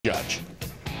Judge.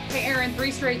 Hey, Aaron, 3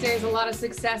 straight days, a lot of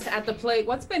success at the plate.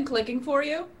 What's been clicking for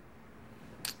you?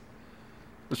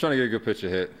 Just trying to get a good pitch to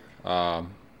hit.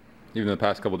 Even the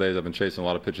past couple of days, I've been chasing a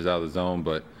lot of pitches out of the zone,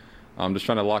 but I'm just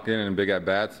trying to lock in big at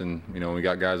bats, and we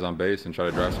got guys on base and try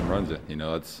to drive some runs in.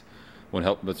 That's been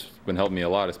helping me a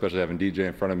lot, especially having DJ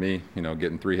in front of me.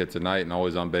 Getting 3 hits a night and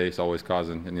always on base, always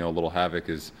causing a little havoc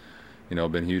is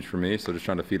been huge for me. So just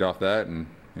trying to feed off that, and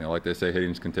like they say,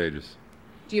 hitting's contagious.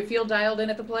 Do you feel dialed in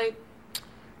at the plate?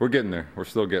 We're getting there. We're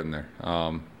still getting there.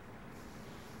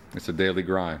 It's a daily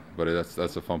grind, but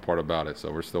that's the fun part about it.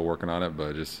 So we're still working on it,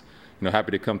 but just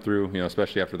happy to come through.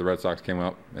 Especially after the Red Sox came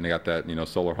up and they got that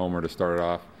solar homer to start it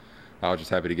off. I was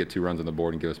just happy to get 2 runs on the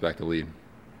board and give us back the lead.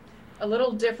 A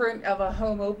little different of a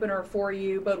home opener for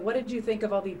you, but what did you think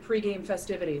of all the pregame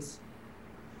festivities?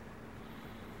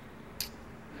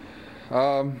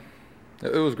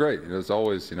 It was great. It was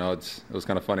always, it was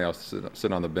kind of funny. I was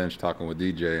sitting on the bench talking with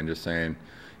DJ and just saying,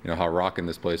 how rocking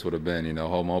this place would have been.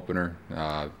 Home opener,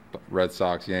 Red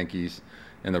Sox, Yankees,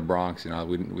 in the Bronx.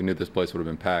 We knew this place would have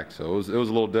been packed. So it was a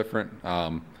little different.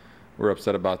 We're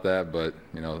upset about that, but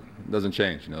it doesn't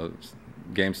change.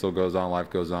 Game still goes on,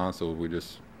 life goes on. So we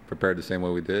just prepared the same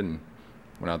way we did and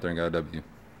went out there and got a W.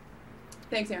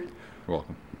 Thanks, Aaron. You're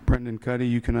welcome. Brendan Cuddy,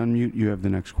 you can unmute. You have the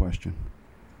next question.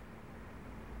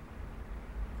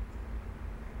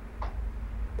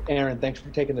 Aaron, thanks for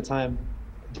taking the time.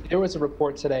 There was a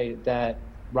report today that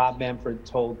Rob Manfred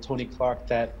told Tony Clark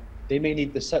that they may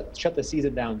need to shut the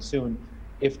season down soon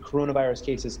if coronavirus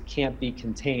cases can't be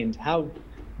contained. How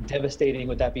devastating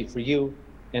would that be for you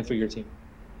and for your team?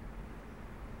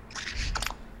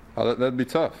 That'd be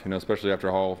tough, especially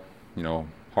after how,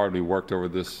 hard we worked over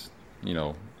this,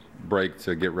 break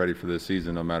to get ready for this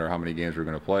season, no matter how many games we're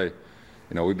going to play.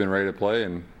 We've been ready to play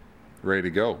and ready to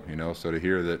go, so to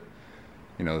hear that,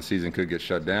 the season could get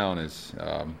shut down is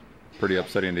pretty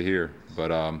upsetting to hear.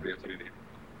 But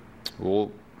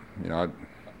we'll, I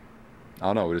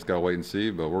don't know. We just got to wait and see.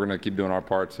 But we're going to keep doing our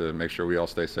part to make sure we all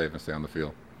stay safe and stay on the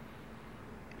field.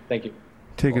 Thank you.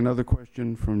 Take another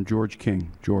question from George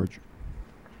King. George.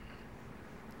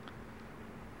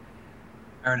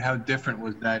 Aaron, how different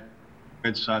was that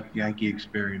Red Sox-Yankee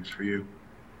experience for you?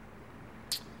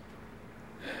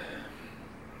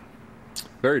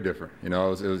 Very different. I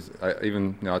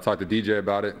talked to DJ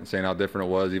about it and saying how different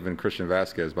it was. Even Christian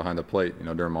Vasquez behind the plate,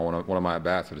 during one of my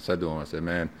at-bats, I said to him, I said,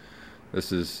 man,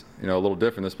 this is, a little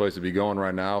different. This place would be going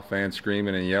right now, fans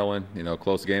screaming and yelling,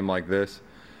 close game like this.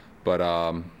 But,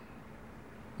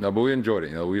 no, but we enjoyed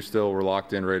it. We still were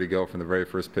locked in, ready to go from the very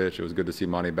first pitch. It was good to see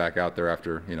Monty back out there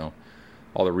after,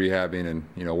 all the rehabbing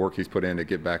and, work he's put in to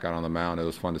get back out on the mound. It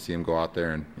was fun to see him go out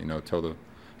there and, toe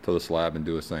the slab and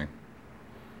do his thing.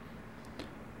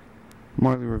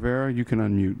 Marly Rivera, you can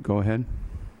unmute. Go ahead.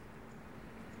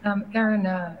 Aaron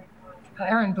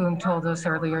Boone told us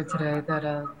earlier today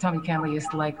that Tommy Kahnle is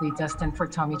likely destined for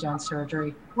Tommy John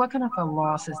surgery. What kind of a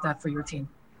loss is that for your team?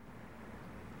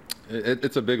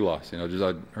 It's a big loss. I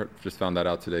just found that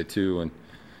out today too, and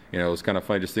it was kind of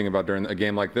funny just thinking about during a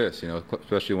game like this.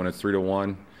 Especially when it's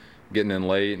 3-1, getting in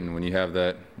late, and when you have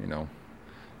that,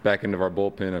 back end of our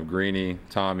bullpen of Greeny,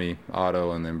 Tommy,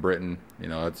 Otto, and then Britton.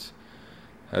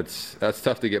 That's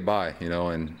tough to get by,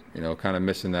 and kind of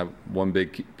missing that one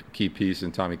big key piece,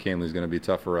 and Tommy Kahnle is going to be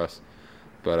tough for us.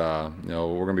 But we're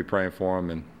going to be praying for him,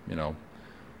 and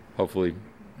hopefully,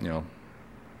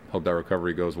 hope that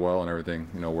recovery goes well and everything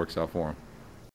works out for him.